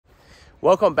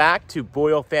Welcome back to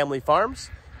Boyle Family Farms.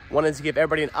 Wanted to give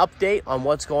everybody an update on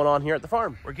what's going on here at the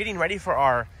farm. We're getting ready for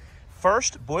our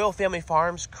first Boyle Family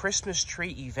Farms Christmas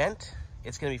tree event.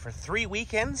 It's going to be for 3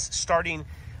 weekends, starting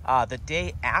the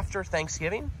day after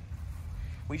Thanksgiving.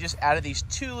 We just added these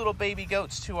 2 little baby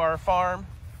goats to our farm.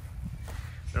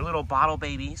 They're little bottle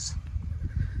babies.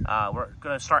 We're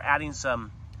going to start adding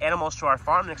some animals to our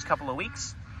farm the next couple of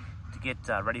weeks to get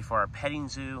ready for our petting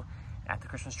zoo at the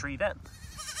Christmas tree event.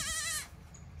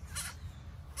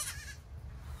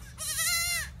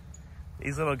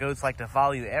 These little goats like to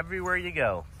follow you everywhere you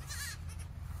go.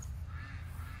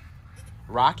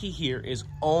 Rocky here is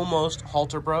almost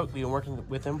halter broke. We've been working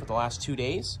with him for the last 2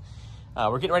 days.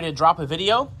 We're getting ready to drop a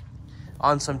video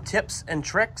on some tips and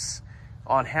tricks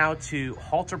on how to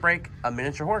halter break a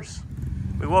miniature horse.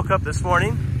 We woke up this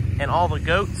morning and all the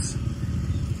goats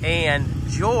and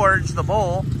George the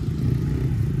bull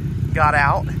got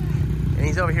out, and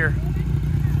he's over here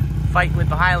fighting with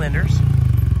the Highlanders.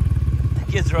 The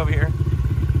kids are over here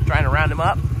trying to round him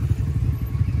up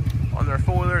on their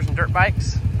 4-wheelers and dirt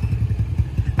bikes.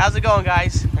 How's it going,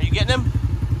 guys? Are you getting him?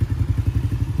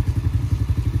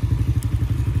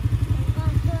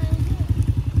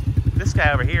 This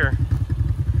guy over here,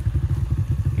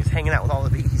 he's hanging out with all the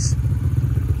bees.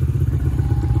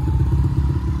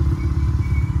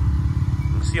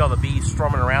 You can see all the bees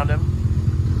swarming around him,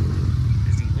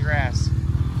 just eating the grass.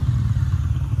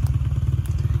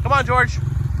 Come on, George.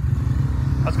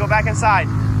 Let's go back inside.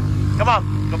 Come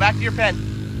on, go back to your pen.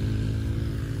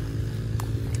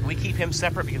 We keep him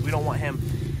separate because we don't want him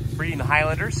breeding the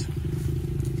Highlanders,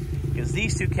 because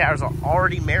these 2 cows are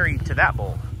already married to that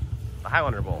bull, the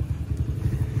Highlander bull.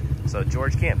 So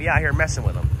George can't be out here messing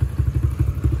with them.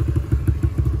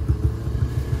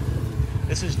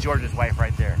 This is George's wife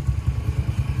right there,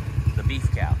 the beef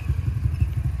cow.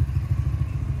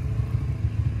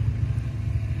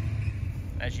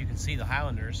 As you can see, the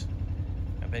Highlanders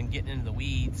have been getting into the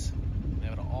weeds. They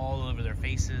have it all over their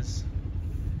faces,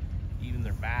 even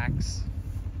their backs.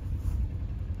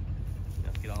 You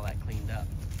have to get all that cleaned up.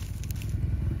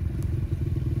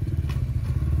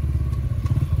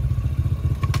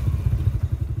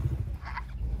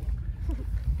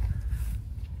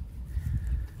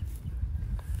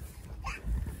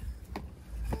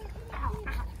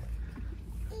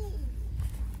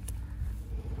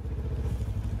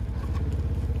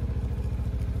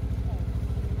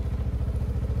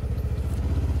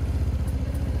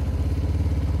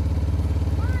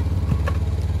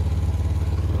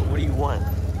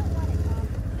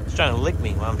 He's trying to lick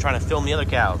me while I'm trying to film the other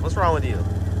cows. What's wrong with you?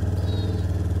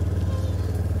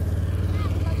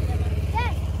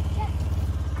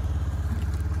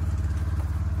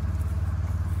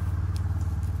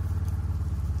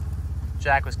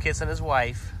 Jack was kissing his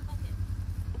wife.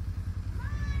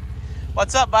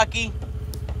 What's up, Bucky?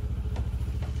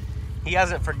 He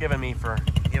hasn't forgiven me for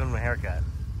giving him a haircut.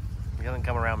 He doesn't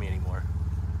come around me anymore.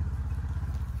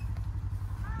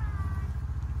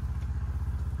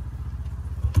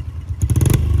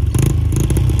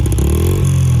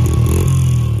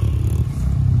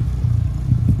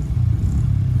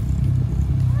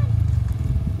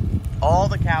 All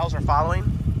the cows are following,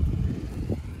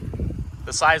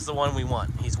 besides the one we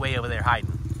want. He's way over there hiding.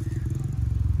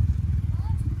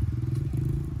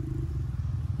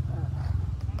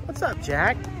 What's up,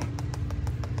 Jack?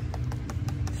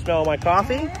 Smell my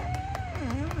coffee?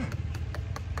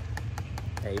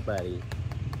 Hey, buddy.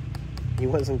 You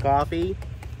want some coffee?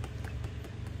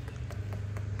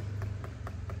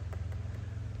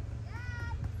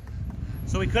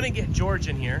 So we couldn't get George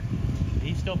in here.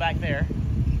 He's still back there,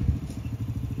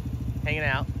 hanging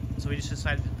out. So we just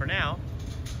decided for now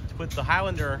to put the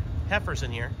Highlander heifers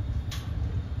in here.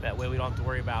 That way we don't have to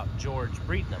worry about George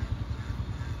breeding them.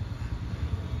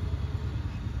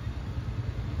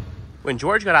 When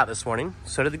George got out this morning,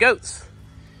 so did the goats.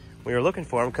 We were looking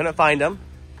for them, couldn't find them.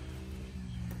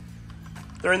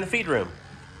 They're in the feed room.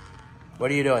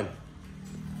 What are you doing?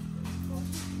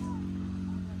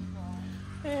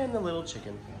 And the little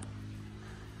chicken.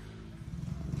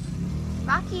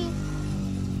 Rocky.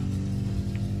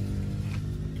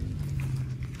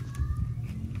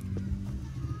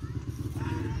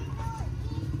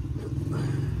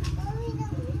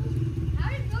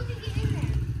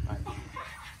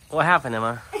 What happened,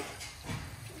 Emma? All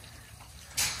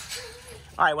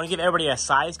right, I want to give everybody a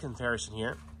size comparison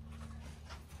here.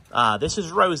 This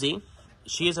is Rosie.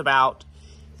 She is about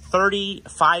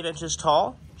 35 inches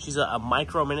tall. She's a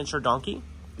micro miniature donkey.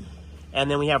 And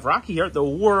then we have Rocky here, the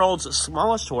world's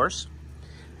smallest horse.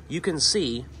 You can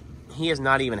see he is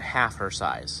not even half her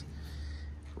size.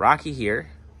 Rocky here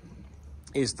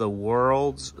is the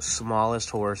world's smallest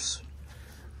horse,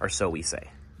 or so we say.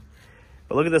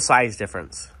 But look at the size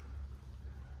difference.